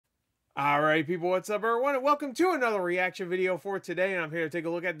Alright people, what's up everyone, and welcome to another reaction video for today, and I'm here to take a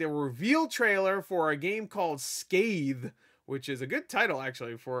look at the reveal trailer for a game called Scathe, which is a good title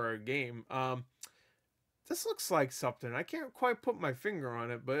actually for a game. This looks like something. I can't quite put my finger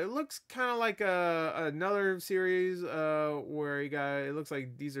on it, but it looks kind of like another series where it looks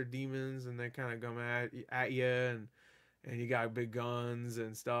like these are demons and they kind of come at you, and you got big guns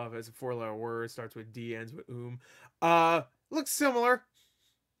and stuff. It's a four-letter word, starts with D, ends with looks similar.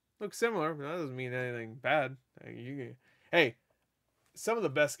 Looks similar, but that doesn't mean anything bad. Hey, some of the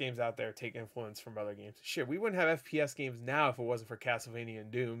best games out there take influence from other games. Shit, we wouldn't have FPS games now if it wasn't for Castlevania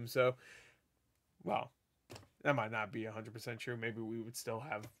and Doom. So, well, that might not be 100% true. Maybe we would still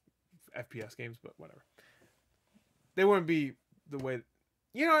have FPS games, but whatever. They wouldn't be the way.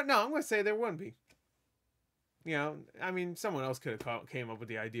 You know what? No, I'm going to say there wouldn't be. You know, I mean, someone else could have came up with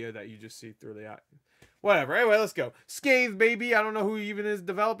the idea that you just see through the eye. Whatever. Anyway, let's go. Scathe, baby. I don't know who even is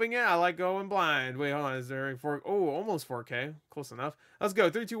developing it. I like going blind. Wait, hold on. Is there 4? Oh, almost 4K. Close enough. Let's go.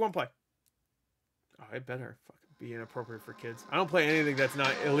 3, 2, 1, play. Oh, it better fucking be inappropriate for kids. I don't play anything that's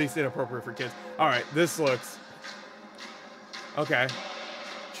not at least inappropriate for kids. All right, this looks okay.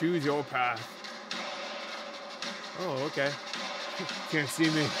 Choose your path. Oh, okay. Can't see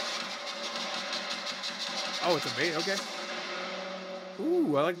me. Oh, it's a bait. Okay.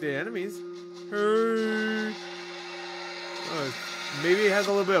 Ooh, I like the enemies. Hey. Oh, maybe it has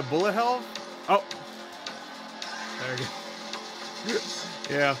a little bit of bullet hell. Oh, there we go.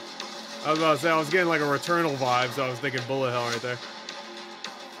 Yeah, I was about to say I was getting like a Returnal vibe, so I was thinking bullet hell right there.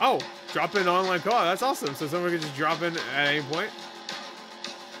 Oh, drop in online co-op. That's awesome. So someone can just drop in at any point.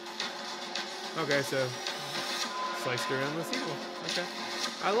 Okay, so sliced through endless evil. Okay,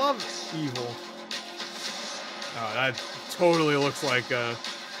 I love evil. Oh, that totally looks like the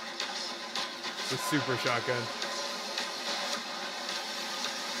super shotgun.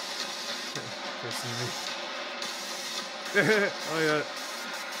 Oh yeah.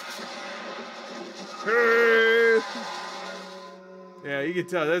 Yeah, you can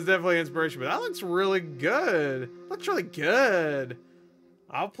tell that's definitely inspiration, but that looks really good. Looks really good.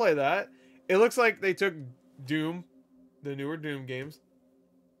 I'll play that. It looks like they took Doom, the newer Doom games,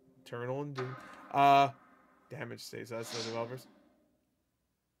 Eternal and Doom. Damage stays. That's the developers.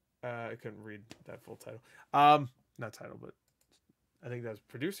 I couldn't read that full title. Not title, but I think that's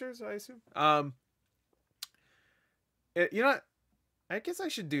producers, I assume. You know what? I guess I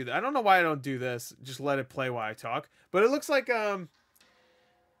should do that. I don't know why I don't do this. Just let it play while I talk. But it looks like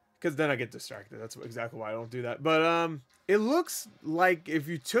because then I get distracted. That's exactly why I don't do that. But it looks like if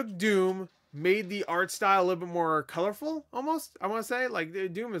you took Doom, made the art style a little bit more colorful, almost. I want to say like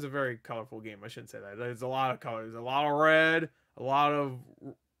Doom is a very colorful game. I shouldn't say that. There's a lot of colors. A lot of red. A lot of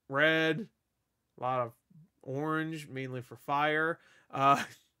red. A lot of orange, mainly for fire. There's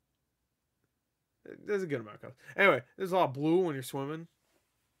a good amount of colors. Anyway, there's a lot of blue when you're swimming.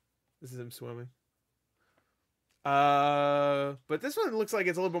 This is him swimming. But this one looks like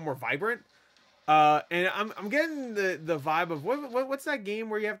it's a little bit more vibrant. And I'm getting the vibe of what's that game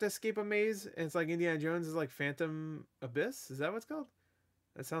where you have to escape a maze and it's like Indiana Jones is like Phantom Abyss? Is that what it's called?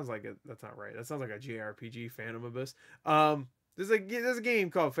 That sounds like it. That's not right. That sounds like a JRPG, Phantom Abyss. There's a game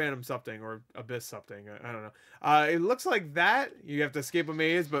called Phantom something or Abyss something. I don't know. It looks like that. You have to escape a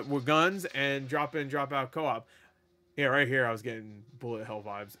maze, but with guns and drop in, drop out co-op. Yeah, right here I was getting bullet hell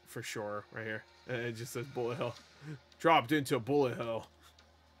vibes for sure. Right here, it just says bullet hell. Dropped into bullet hell.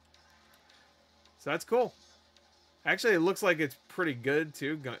 So that's cool. Actually, it looks like it's pretty good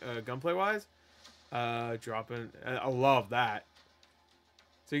too, gunplay wise. Dropping. I love that.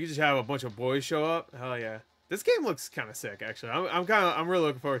 So you can just have a bunch of boys show up. Hell yeah. This game looks kind of sick, actually. I'm really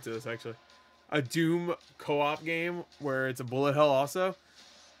looking forward to this, actually. A Doom co-op game where it's a bullet hell also.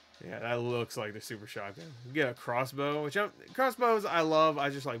 Yeah, that looks like the super shotgun. You get a crossbow, crossbows I love. I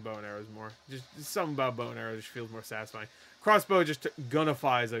just like bow and arrows more. Just something about bow and arrows just feels more satisfying. Crossbow just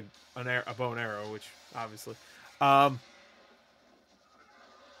gunifies a bow and arrow, which obviously, that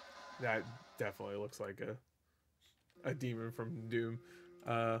definitely looks like a demon from Doom.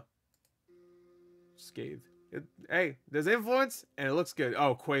 Scathe. Hey, there's influence, and it looks good.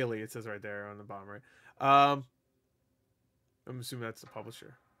 Oh, Quayle, it says right there on the bottom right. I'm assuming that's the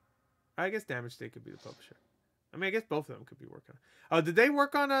publisher. I guess Damage State could be the publisher. I mean, I guess both of them could be working on. Did they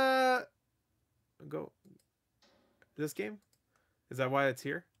work on this game? Is that why it's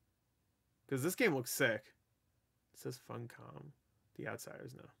here? Because this game looks sick. It says Funcom. The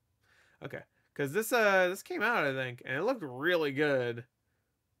Outsiders, no. Okay, because this came out, I think, and it looked really good.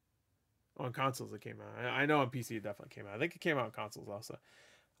 On consoles it came out. I know on PC it definitely came out. I think it came out on consoles also.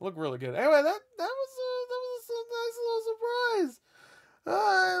 It looked really good. Anyway, that was a nice little surprise.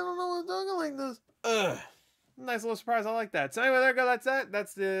 I don't know what nice little surprise. I like that. So anyway, there you go. That's that.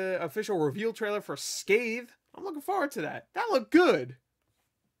 That's the official reveal trailer for Scathe. I'm looking forward to that. That looked good.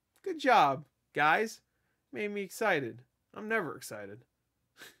 Good job, guys. Made me excited. I'm never excited.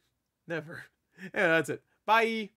 Never. Yeah, that's it. Bye.